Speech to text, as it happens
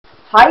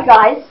Hi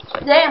guys,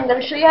 today I'm going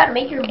to show you how to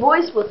make your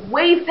voice with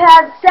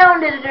wavepad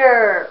sound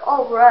editor.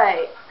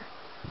 Alright,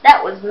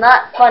 that was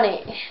not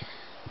funny.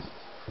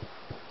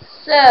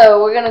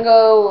 So we're going to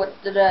go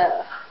to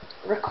the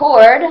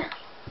record,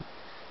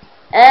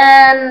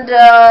 and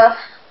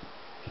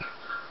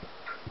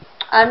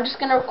I'm just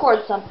going to record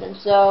something.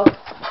 So,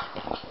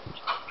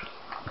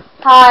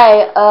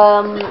 hi,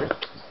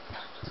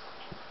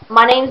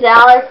 my name's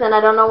Alex and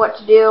I don't know what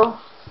to do.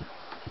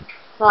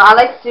 So I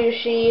like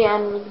sushi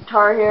and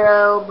Guitar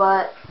Hero,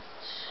 but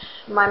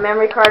my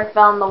memory card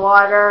fell in the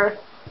water,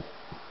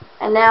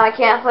 and now I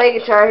can't play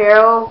Guitar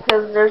Hero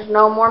because there's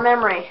no more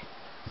memory.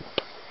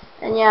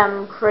 And yeah,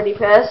 I'm pretty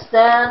pissed,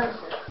 and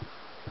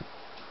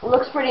it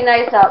looks pretty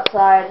nice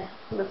outside.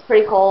 It's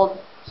pretty cold,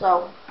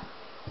 so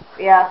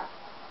yeah.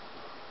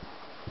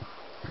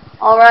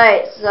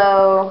 Alright,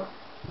 so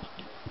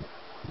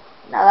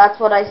now that's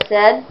what I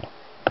said,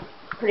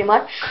 pretty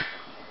much.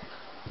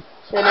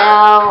 So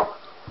now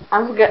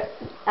I'm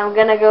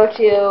gonna go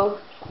to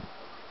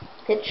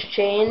pitch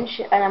change,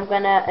 and I'm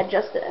gonna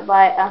adjust it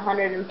by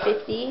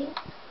 150.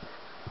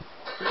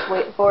 Just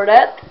wait for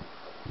that.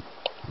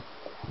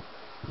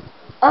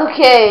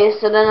 Okay,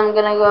 so then I'm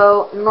gonna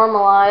go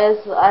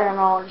normalize. I don't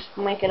know, just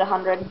make it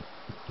 100.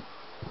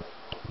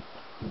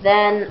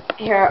 Then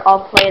here,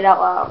 I'll play it out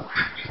loud.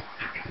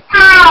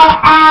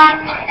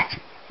 Hi,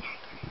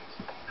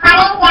 my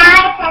name's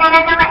Alex and I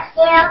don't know what to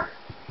do.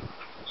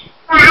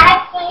 So I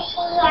like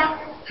sushi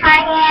and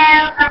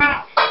cardio, but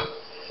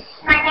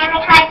my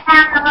memory card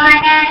fell in the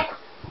water.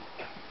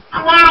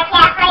 And now I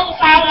can't play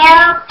cardio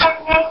because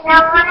there's no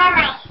more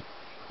memory.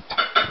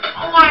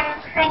 And yeah, I'm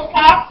pretty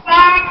pissed,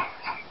 and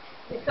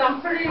You sound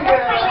pretty it's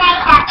pretty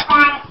nice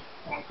outside.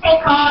 It's pretty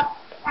cold,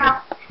 so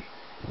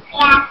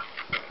yeah.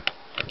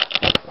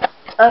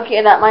 Okay,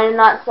 that might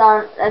not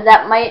sound.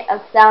 That might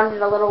have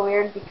sounded a little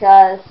weird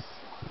because,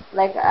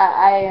 like,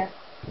 I'm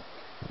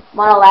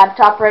on a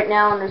laptop right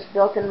now, and there's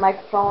built-in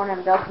microphone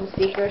and built-in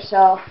speakers,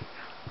 so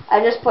I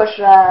just push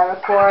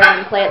record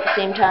and play at the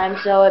same time.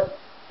 So it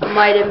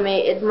might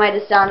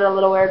have sounded a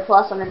little weird.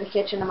 Plus, I'm in the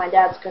kitchen and my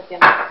dad's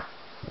cooking.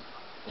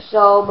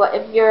 So, but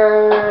if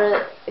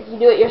you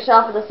do it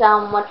yourself, it'll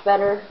sound much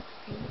better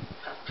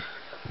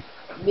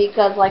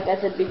because, like I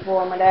said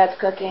before, my dad's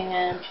cooking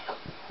and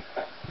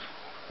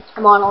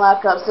I'm on a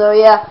laptop. So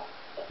yeah.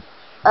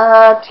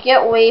 To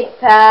get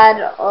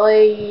wavepad,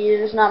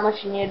 there's not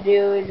much you need to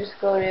do. You just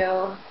go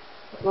to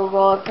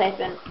Google, type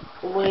in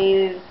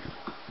wavepad.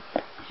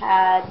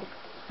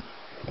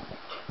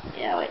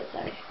 Yeah, wait,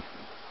 sorry.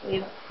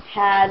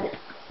 Wavepad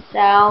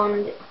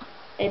sound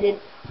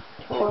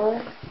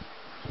editor,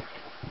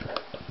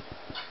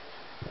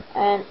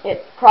 and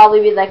it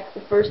probably be like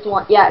the first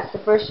one. Yeah, it's the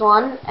first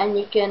one, and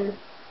you can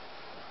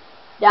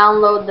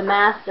download the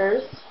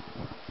masters.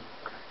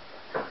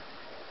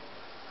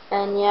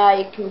 And yeah,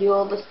 you can do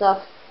all the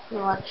stuff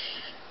pretty much.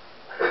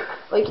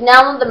 Well, you can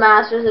download the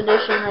Masters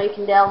Edition, or you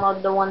can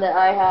download the one that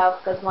I have,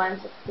 because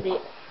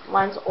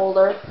mine's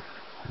older.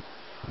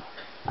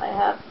 I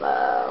have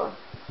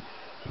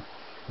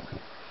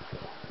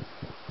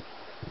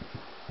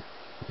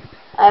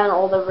an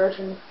older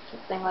version,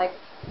 something like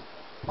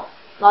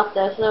not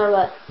this,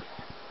 but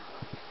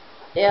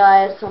yeah,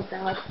 I have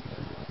something like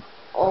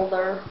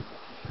older.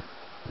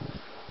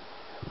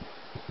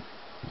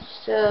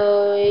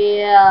 So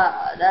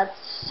yeah,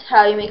 that's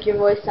how you make your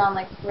voice sound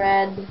like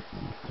Fred.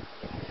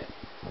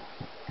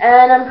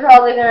 And I'm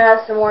probably gonna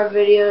have some more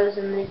videos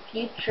in the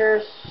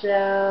future,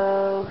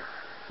 so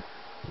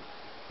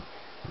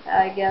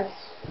I guess,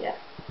 yeah.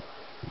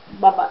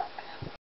 Bye bye.